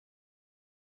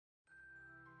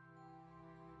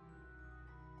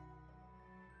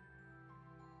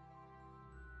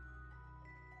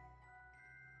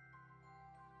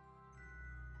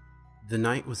The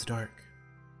night was dark.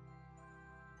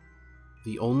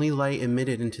 The only light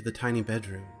emitted into the tiny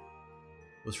bedroom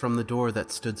was from the door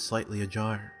that stood slightly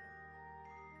ajar.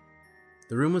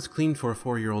 The room was clean for a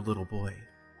 4-year-old little boy.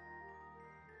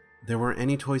 There weren't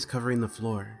any toys covering the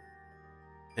floor,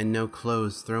 and no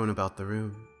clothes thrown about the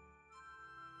room.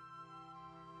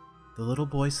 The little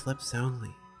boy slept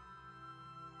soundly.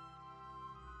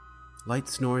 Light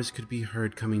snores could be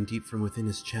heard coming deep from within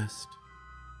his chest.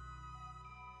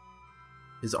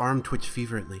 His arm twitched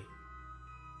feverishly,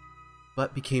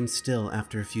 but became still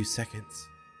after a few seconds.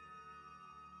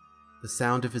 The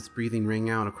sound of his breathing rang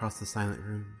out across the silent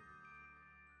room.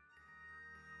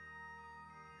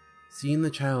 Seeing the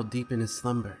child deep in his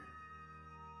slumber,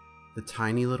 the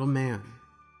tiny little man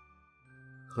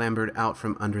clambered out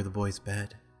from under the boy's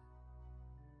bed.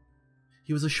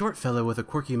 He was a short fellow with a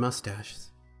quirky mustache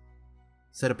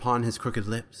set upon his crooked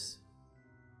lips.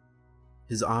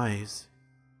 His eyes,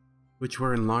 which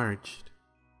were enlarged,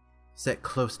 set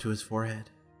close to his forehead.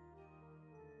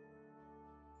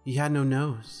 He had no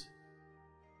nose,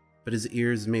 but his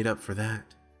ears made up for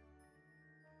that.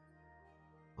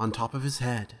 On top of his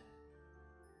head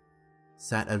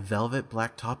sat a velvet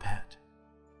black top hat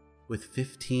with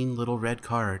 15 little red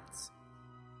cards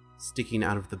sticking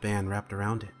out of the band wrapped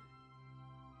around it.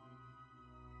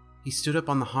 He stood up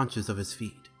on the haunches of his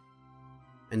feet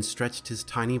and stretched his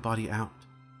tiny body out,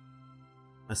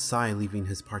 a sigh leaving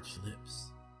his parched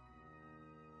lips.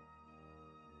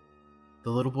 The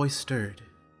little boy stirred,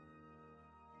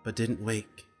 but didn't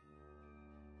wake.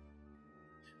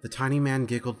 The tiny man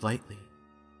giggled lightly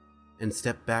and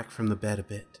stepped back from the bed a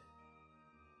bit.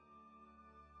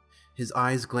 His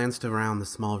eyes glanced around the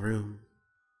small room,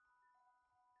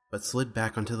 but slid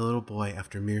back onto the little boy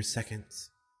after mere seconds.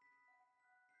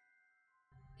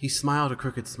 He smiled a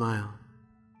crooked smile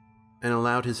and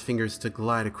allowed his fingers to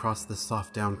glide across the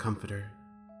soft down comforter.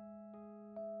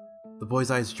 The boy's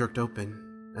eyes jerked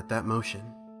open at that motion,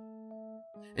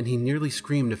 and he nearly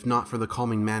screamed if not for the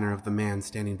calming manner of the man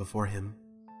standing before him.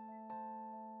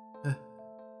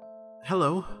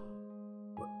 Hello?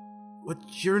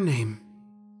 What's your name?"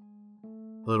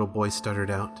 The little boy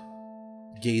stuttered out,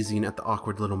 gazing at the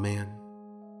awkward little man.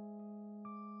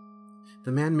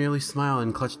 The man merely smiled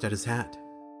and clutched at his hat.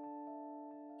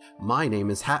 "My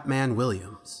name is Hatman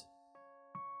Williams,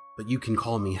 but you can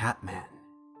call me Hatman."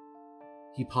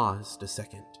 He paused a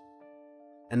second,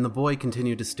 and the boy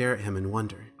continued to stare at him in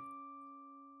wonder.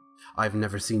 "I've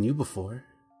never seen you before.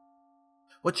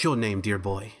 What's your name, dear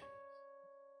boy?"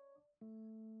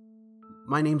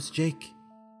 "My name's Jake.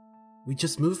 We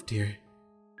just moved here."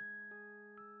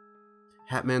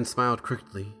 Hatman smiled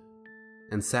crookedly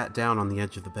and sat down on the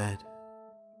edge of the bed.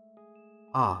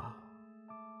 "Ah,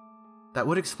 that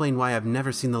would explain why I've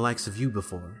never seen the likes of you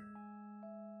before."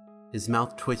 His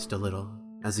mouth twitched a little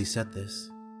as he said this.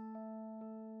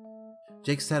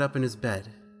 Jake sat up in his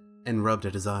bed and rubbed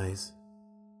at his eyes.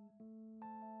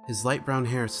 His light brown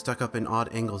hair stuck up in odd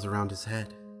angles around his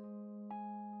head.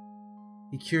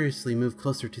 He curiously moved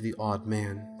closer to the odd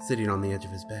man sitting on the edge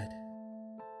of his bed.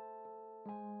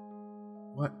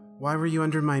 Why were you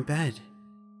under my bed?"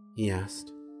 he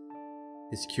asked,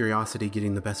 his curiosity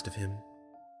getting the best of him.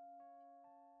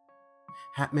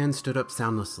 Hatman stood up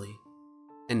soundlessly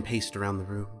and paced around the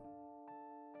room.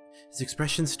 His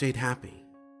expression stayed happy,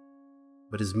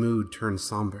 but his mood turned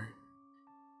somber.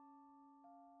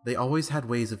 They always had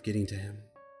ways of getting to him.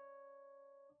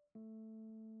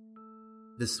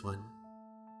 This one,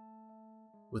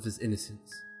 with his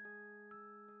innocence.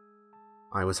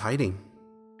 "I was hiding.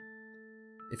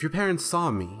 If your parents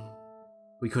saw me,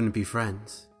 we couldn't be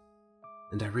friends.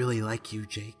 And I really like you,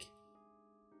 Jake.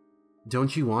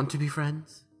 Don't you want to be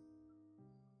friends?"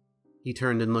 He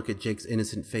turned and looked at Jake's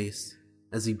innocent face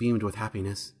as he beamed with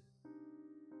happiness.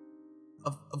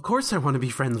 Of course I want to be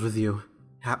friends with you,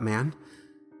 Hatman."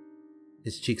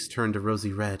 His cheeks turned a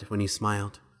rosy red when he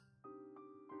smiled.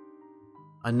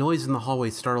 A noise in the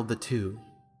hallway startled the two,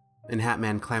 and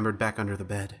Hatman clambered back under the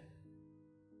bed.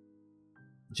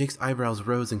 Jake's eyebrows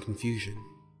rose in confusion,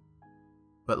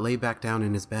 but lay back down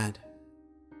in his bed.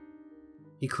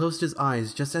 He closed his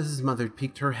eyes just as his mother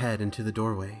peeked her head into the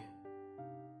doorway.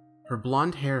 Her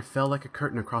blonde hair fell like a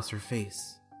curtain across her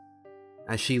face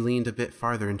as she leaned a bit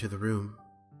farther into the room,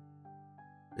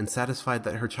 and satisfied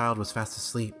that her child was fast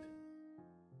asleep,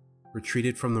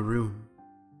 retreated from the room,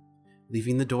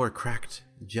 leaving the door cracked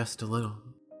just a little.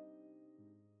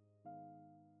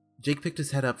 Jake picked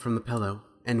his head up from the pillow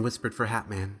and whispered for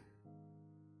Hatman.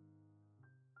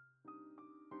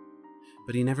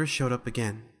 But he never showed up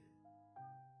again.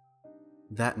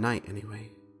 That night,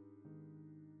 anyway.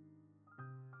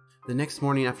 The next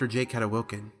morning after Jake had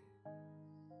awoken,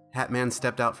 Hatman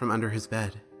stepped out from under his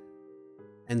bed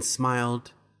and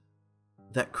smiled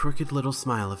that crooked little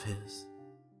smile of his.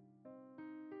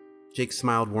 Jake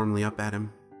smiled warmly up at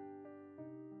him.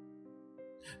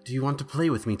 "Do you want to play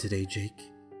with me today,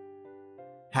 Jake?"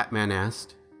 Hatman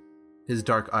asked, his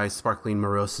dark eyes sparkling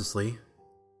morosely.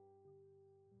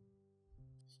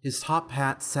 His top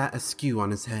hat sat askew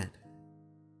on his head,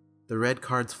 the red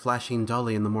cards flashing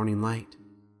dully in the morning light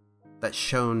that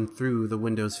shone through the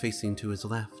windows facing to his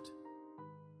left.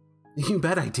 "You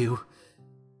bet I do,"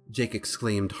 Jake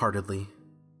exclaimed heartedly.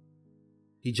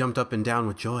 He jumped up and down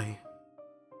with joy.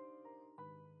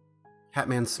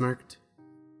 Hatman smirked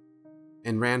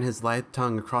and ran his lithe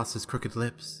tongue across his crooked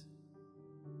lips.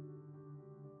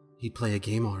 He'd play a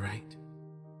game all right.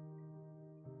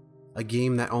 A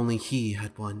game that only he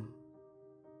had won.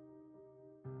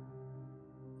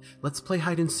 "Let's play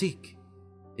hide and seek.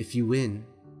 If you win,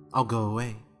 I'll go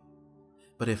away.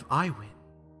 But if I win,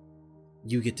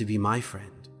 you get to be my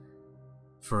friend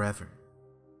forever."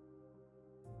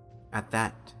 At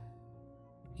that,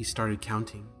 he started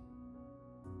counting.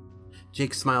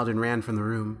 Jake smiled and ran from the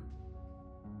room.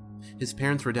 His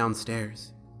parents were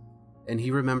downstairs, and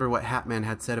he remembered what Hatman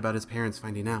had said about his parents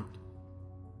finding out.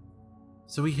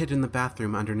 So he hid in the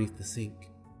bathroom underneath the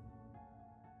sink.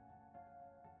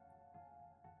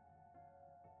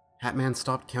 Hatman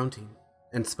stopped counting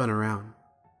and spun around,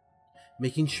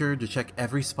 making sure to check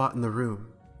every spot in the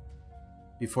room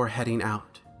before heading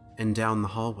out and down the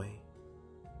hallway.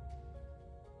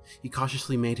 He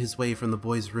cautiously made his way from the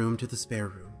boys' room to the spare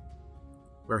room,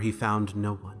 where he found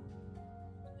no one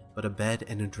but a bed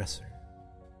and a dresser.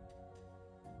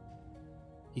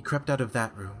 He crept out of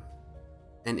that room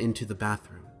and into the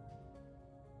bathroom.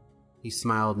 He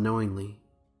smiled knowingly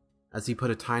as he put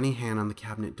a tiny hand on the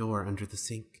cabinet door under the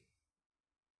sink.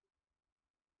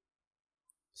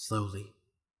 Slowly,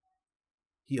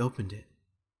 he opened it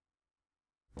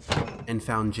and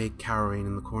found Jake cowering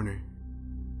in the corner.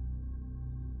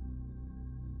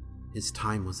 His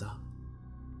time was up.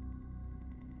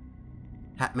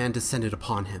 Hatman descended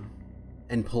upon him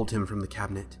and pulled him from the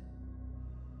cabinet.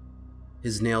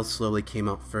 His nails slowly came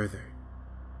out further,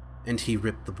 and he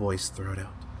ripped the boy's throat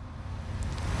out.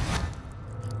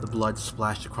 The blood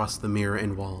splashed across the mirror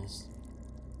and walls,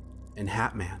 and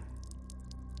Hatman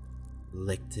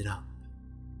licked it up.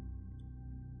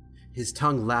 His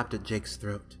tongue lapped at Jake's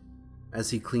throat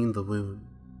as he cleaned the wound,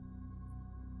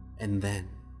 and then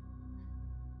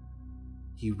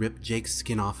he ripped Jake's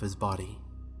skin off his body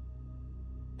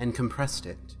and compressed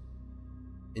it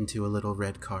into a little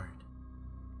red card,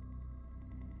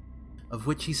 of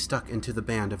which he stuck into the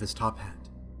band of his top hat.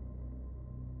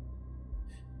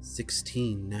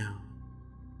 16 now.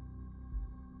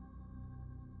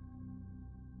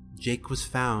 Jake was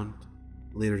found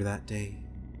later that day,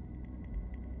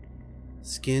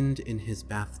 skinned in his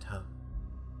bathtub,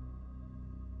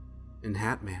 and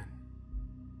Hatman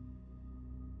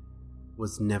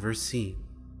was never seen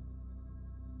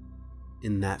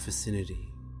in that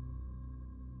vicinity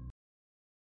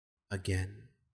again.